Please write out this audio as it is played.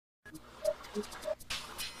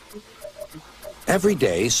Every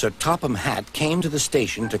day, Sir Topham Hatt came to the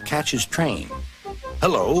station to catch his train.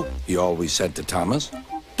 "Hello," he always said to Thomas.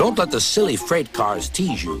 "Don't let the silly freight cars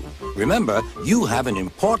tease you. Remember, you have an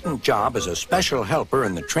important job as a special helper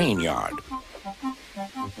in the train yard."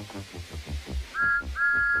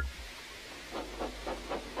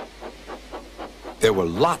 There were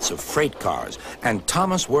lots of freight cars, and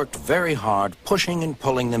Thomas worked very hard pushing and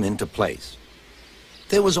pulling them into place.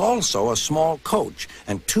 There was also a small coach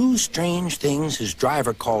and two strange things his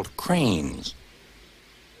driver called cranes.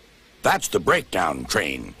 "That's the breakdown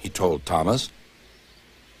train," he told Thomas.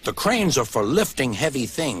 "The cranes are for lifting heavy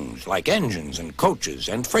things like engines and coaches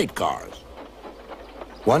and freight cars."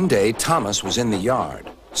 One day, Thomas was in the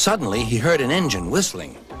yard. Suddenly, he heard an engine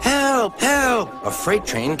whistling. "Help! Help!" A freight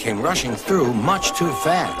train came rushing through much too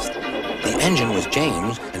fast. The engine was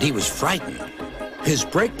James, and he was frightened. His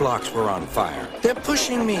brake blocks were on fire. "They're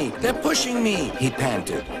pushing me! They're pushing me!" he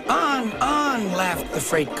panted. "On! On!" laughed the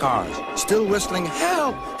freight cars, still whistling,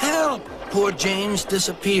 "Help! Help!" Poor James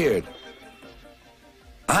disappeared.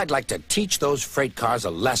 "I'd like to teach those freight cars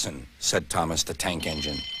a lesson," said Thomas the tank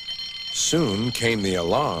engine. Soon came the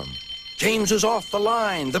alarm. "James is off the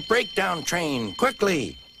line! The breakdown train!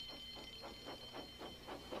 Quickly!"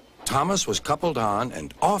 Thomas was coupled on,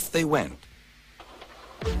 and off they went.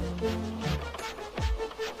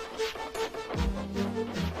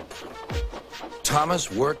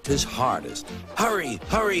 Thomas worked his hardest. "Hurry,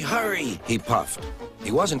 hurry, hurry," he puffed.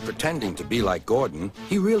 He wasn't pretending to be like Gordon.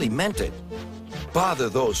 He really meant it. "Bother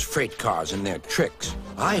those freight cars and their tricks.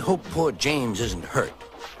 I hope poor James isn't hurt."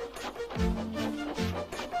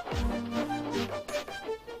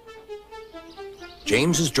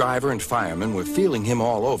 James's driver and firemen were feeling him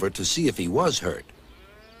all over to see if he was hurt.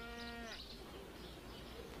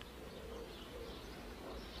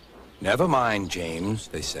 "Never mind, James,"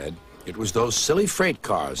 they said. "It was those silly freight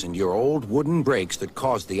cars and your old wooden brakes that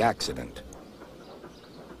caused the accident."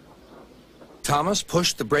 Thomas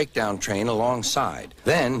pushed the breakdown train alongside.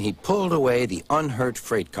 Then he pulled away the unhurt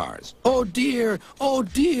freight cars. "Oh dear, oh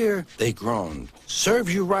dear," they groaned.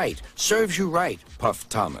 "Serves you right, serves you right," puffed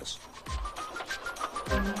Thomas.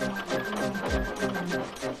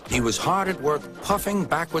 He was hard at work, puffing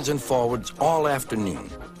backwards and forwards all afternoon.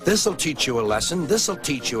 "This'll teach you a lesson, this'll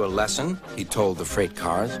teach you a lesson," he told the freight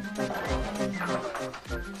cars.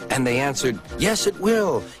 And they answered, "Yes, it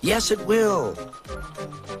will, yes, it will."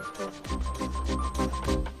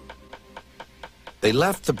 They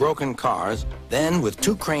left the broken cars. Then, with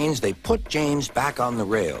two cranes, they put James back on the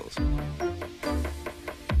rails.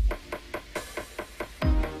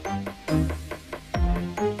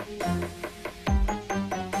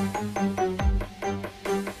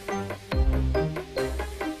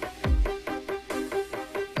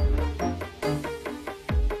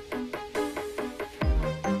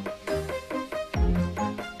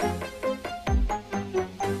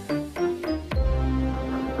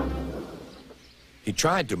 He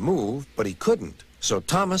tried to move, but he couldn't, so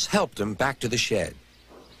Thomas helped him back to the shed.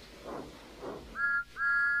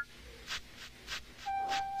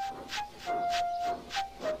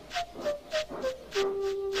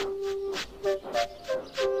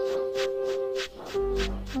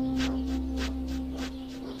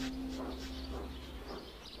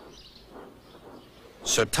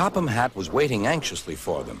 Sir Topham Hatt was waiting anxiously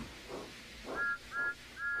for them.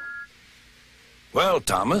 "Well,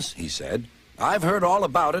 Thomas," he said, "I've heard all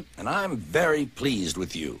about it, and I'm very pleased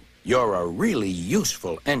with you. You're a really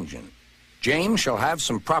useful engine. James shall have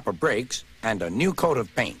some proper brakes and a new coat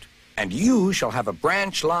of paint, and you shall have a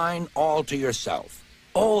branch line all to yourself."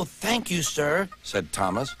 "Oh, thank you, sir," said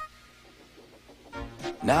Thomas.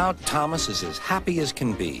 Now Thomas is as happy as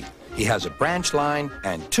can be. He has a branch line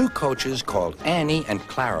and two coaches called Annie and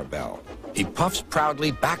Clarabelle. He puffs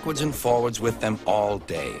proudly backwards and forwards with them all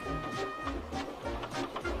day.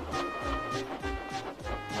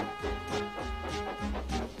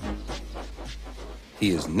 He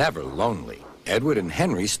is never lonely. Edward and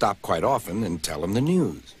Henry stop quite often and tell him the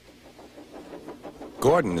news.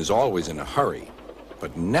 Gordon is always in a hurry,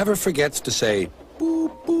 but never forgets to say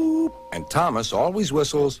boop, boop, and Thomas always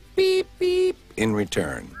whistles beep, beep in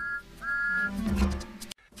return.